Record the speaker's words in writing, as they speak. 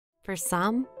For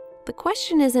some, the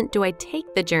question isn't, do I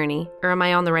take the journey or am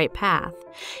I on the right path?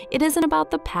 It isn't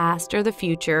about the past or the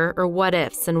future or what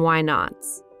ifs and why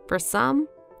nots. For some,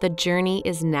 the journey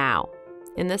is now,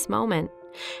 in this moment.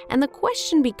 And the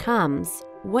question becomes,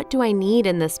 what do I need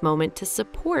in this moment to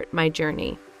support my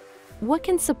journey? What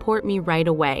can support me right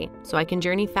away so I can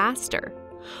journey faster?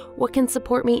 What can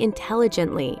support me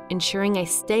intelligently, ensuring I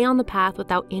stay on the path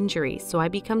without injury so I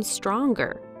become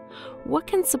stronger? What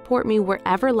can support me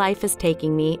wherever life is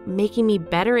taking me, making me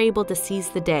better able to seize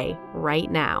the day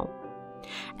right now?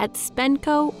 At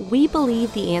Spenco, we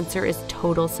believe the answer is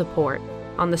total support.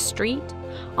 On the street,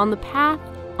 on the path,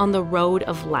 on the road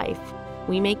of life.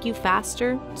 We make you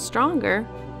faster, stronger,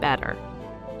 better.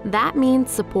 That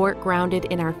means support grounded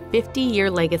in our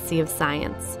 50-year legacy of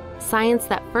science. Science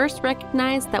that first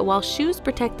recognized that while shoes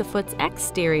protect the foot's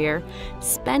exterior,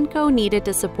 Spenco needed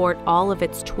to support all of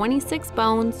its 26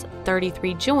 bones,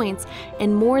 33 joints,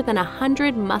 and more than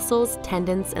 100 muscles,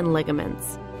 tendons, and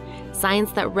ligaments.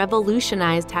 Science that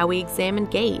revolutionized how we examine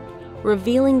gait,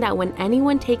 revealing that when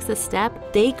anyone takes a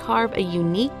step, they carve a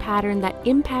unique pattern that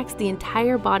impacts the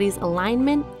entire body's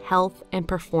alignment, health, and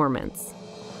performance.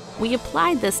 We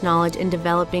applied this knowledge in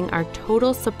developing our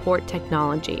total support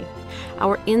technology.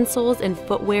 Our insoles and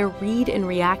footwear read and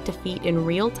react to feet in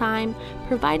real time,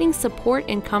 providing support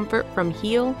and comfort from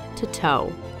heel to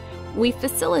toe. We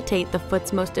facilitate the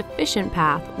foot's most efficient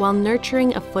path while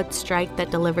nurturing a foot strike that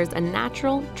delivers a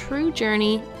natural, true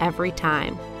journey every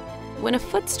time. When a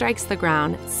foot strikes the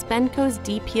ground, Spenco's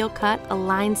deep heel cut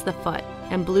aligns the foot,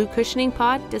 and blue cushioning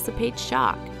pod dissipates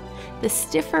shock. The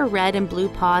stiffer red and blue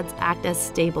pods act as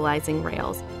stabilizing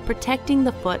rails, protecting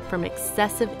the foot from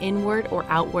excessive inward or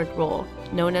outward roll,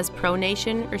 known as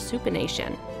pronation or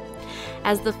supination.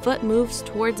 As the foot moves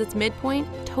towards its midpoint,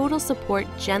 total support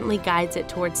gently guides it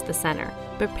towards the center,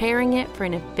 preparing it for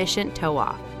an efficient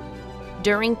toe-off.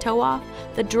 During toe-off,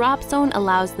 the drop zone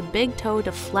allows the big toe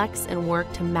to flex and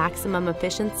work to maximum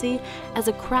efficiency as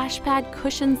a crash pad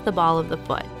cushions the ball of the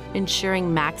foot,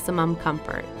 ensuring maximum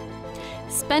comfort.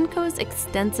 Spenco's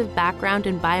extensive background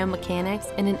in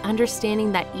biomechanics and an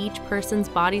understanding that each person's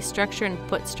body structure and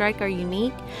foot strike are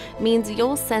unique means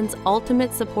you'll sense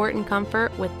ultimate support and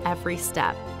comfort with every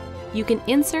step. You can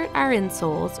insert our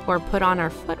insoles or put on our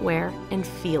footwear and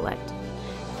feel it.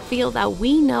 Feel that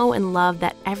we know and love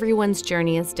that everyone's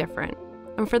journey is different.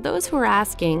 And for those who are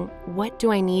asking, what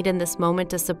do I need in this moment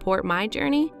to support my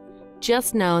journey?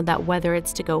 Just know that whether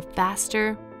it's to go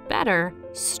faster, better,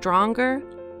 stronger,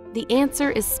 the answer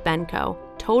is Spenco,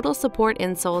 total support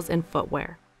insoles and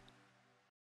footwear.